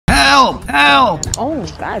Help! Help! Oh,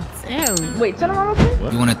 god damn. Wait, turn around real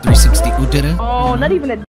quick. You want a 360? Who did it? Oh, not even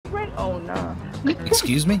a different? Oh, nah.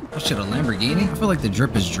 Excuse me? Oh shit, a Lamborghini? I feel like the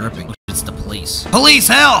drip is dripping. Oh, it's the police. Police,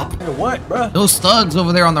 help! Hey, what, bro? Those thugs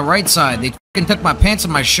over there on the right side, they fucking took my pants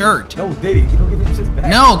and my shirt. No, Diddy. You don't get them shit back.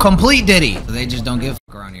 No, complete Diddy. So they just don't give a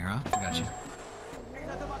fuck around here, huh? I got you.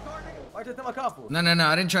 No,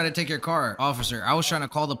 I didn't try to take your car, officer. I was trying to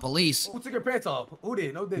call the police. Who took your pants off? Who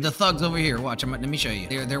did? No, did. The thugs over here. Watch, let me show you.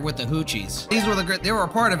 They're with the hoochies. These were they were a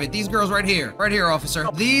part of it. These girls right here, officer.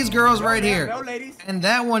 These girls right here. No, ladies. And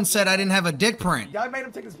that one said I didn't have a dick print. Y'all made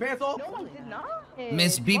him take his pants off? No one did not.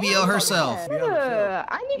 Miss BBL herself.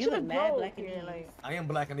 I need you to mad go. black and Here, like. I am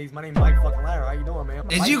black and these. My name's Mike fucking Liar. How you doing, man?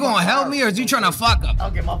 Is you gonna help me or is you trying to fuck up?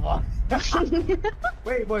 I'll get my fuck.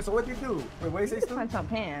 Wait, boy, so what you do? Wait, what you say, Stu? Find some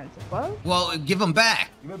pants. What? Well, give them back.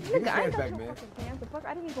 Give his Nigga, I pants got back, your man. fucking pants. The fuck?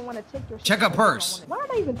 I didn't even want to take your shit. Check a purse. Why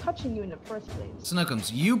am I even touching you in the first place?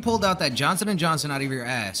 Snookums, you pulled out that Johnson & Johnson out of your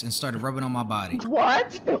ass and started rubbing on my body.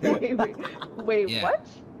 What? Wait, Yeah. what?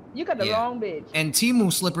 You got the wrong bitch. And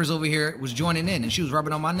Timu Slippers over here was joining in and she was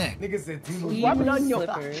rubbing on my neck. Niggas said Timu. Rubbing on your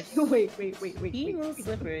slippers. Wait. Emo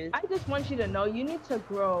slippers. I just want you to know you need to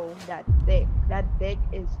grow that thick. That thick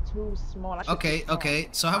is too small. I should Okay, be small. okay.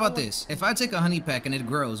 So how about this? If I take a honey pack and it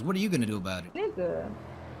grows, what are you gonna do about it? Nigga,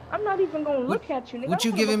 I'm not even gonna look at you, nigga. What I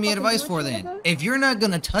you don't give a giving me fucking advice rich for then? nigga. If you're not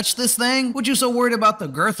gonna touch this thing, what you so worried about the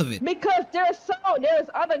girth of it? Because there's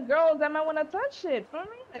other girls that might want to touch it. For me,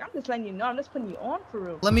 like I'm just letting you know. I'm just putting you on for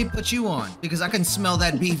real. Let me put you on because I can smell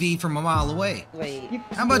that BV from a mile away. Wait.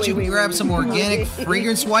 How about you grab some organic wait.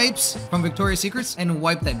 fragrance wipes from Victoria's Secrets and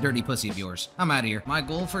wipe that dirty pussy of yours? I'm out of here. My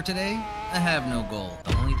goal for today? I have no goal.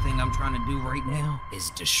 The only thing I'm trying to do right now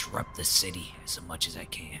is disrupt the city as much as I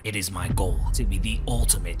can. It is my goal to be the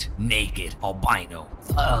ultimate naked albino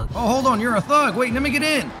thug. Oh, hold on, you're a thug. Wait, let me get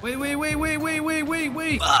in.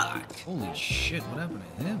 Wait. Fuck. Holy shit, what happened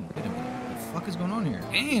to him? Wait a minute. What the fuck is going on here?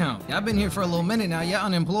 Damn. Y'all been here for a little minute now. Y'all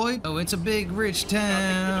unemployed? Oh, it's a big rich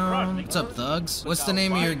town. What's up, thugs? What's the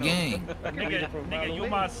name of your gang? Nigga, you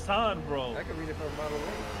my son, bro. I can read it from a mile away.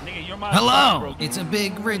 Nigga, you're my son, bro. Hello. It's a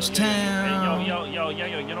big rich Hey, town. yo, you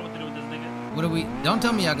know what to do with this nigga? What are we? Don't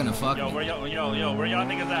tell me y'all gonna fuck Yo, me. where y'all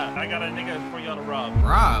niggas at? I got a nigga for y'all to rob.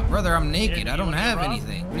 Rob, brother, I'm naked. Yeah, I don't you have rob?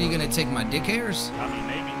 anything. What are you gonna take my dick hairs? I mean,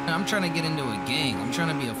 maybe. I'm trying to get into a gang. I'm trying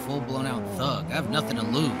to be a full-blown out thug. I have nothing to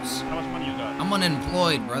lose. How much money you got? I'm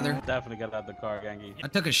unemployed, brother. Definitely got out the car, gangy. I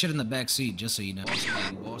took a shit in the back seat, just so you know.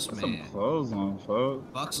 Boss Some man. clothes on, folks.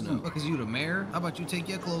 Fucks no. Fuck is you the mayor? How about you take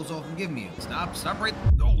your clothes off and give me it? Stop right.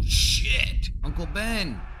 Oh shit. Uncle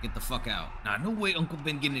Ben, get the fuck out. Nah, no way Uncle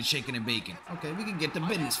Ben getting it shaking and baking. Okay, we can get to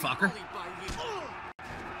business, fucker.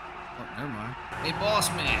 Oh, never mind. Hey, boss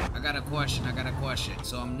man, I got a question.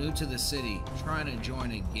 So I'm new to the city, trying to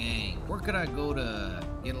join a gang. Where could I go to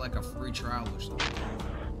get like a free trial or something?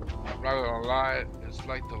 I'm not gonna lie, it's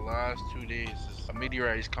like the last 2 days. A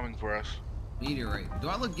meteorite is coming for us. Meteorite. Do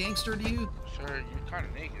I look gangster to you? Sir, you're kind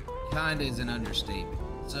of naked. Kinda is an understatement.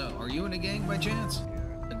 So, are you in a gang by chance?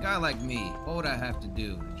 A guy like me, what would I have to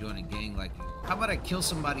do to join a gang like you? How about I kill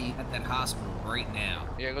somebody at that hospital right now?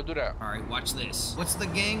 Yeah, go do that. Alright, watch this. What's the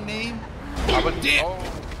gang name? How about Dick. Oh,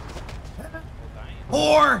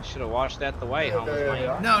 Whore! Should have watched that the White House.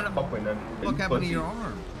 No. Fuck with them. What happened to your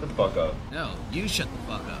arm? Shut the fuck up. No, you shut the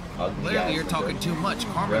fuck up. Ugly Clearly ass you're talking nigga. too much.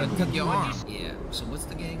 Karma Red. took your arm. Yeah, so what's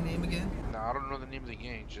the gang name again? nah, I don't know the name of the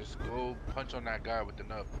gang. Just go punch on that guy with the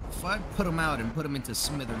nub. If I put him out and put him into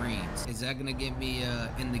smithereens, is that gonna get me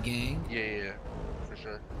in the gang? Yeah, for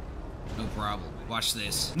sure. No problem. Watch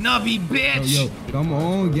this. Nubby bitch! Yo, come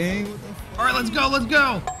on, gang. Alright, let's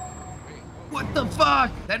go! What the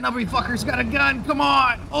fuck? That nubby fucker's got a gun. Come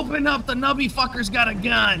on! Open up, the nubby fucker's got a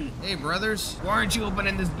gun. Hey, brothers, why aren't you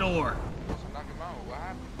opening this door? So knock him out. What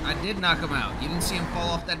happened? I did knock him out. You didn't see him fall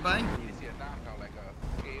off that bike? You see a knockout like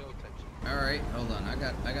a KO type shit. Alright, hold on.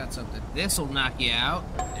 I got something. This'll knock you out.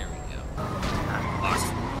 There we go.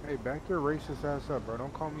 Awesome. Hey, back your racist ass up, bro.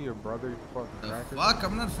 Don't call me your brother, you fucking The cracker. fuck?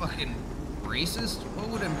 I'm not fucking racist. What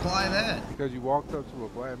would imply that? Because you walked up to a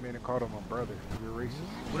black man and called him a brother. You're racist.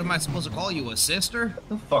 What am I supposed to call you? A sister? Shut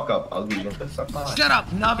the fuck up, ugly little son. Shut up,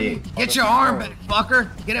 Nubby. Get your arm back, fucker.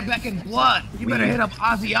 Get it back in blood. You better hit up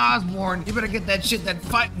Ozzy Osbourne. You better get that shit, that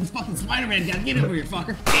fight, this fucking Spider-Man guy. Get over here,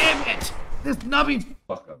 fucker. Damn it. This Nubby.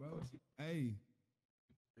 Fuck up, Hey.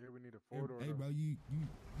 Here we need a four-door. Hey, bro, you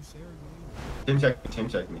share it, Chin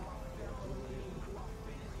check me.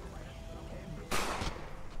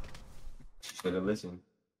 Should've listened.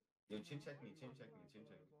 Yo, chin check me.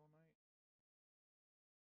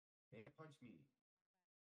 Hey, punch me.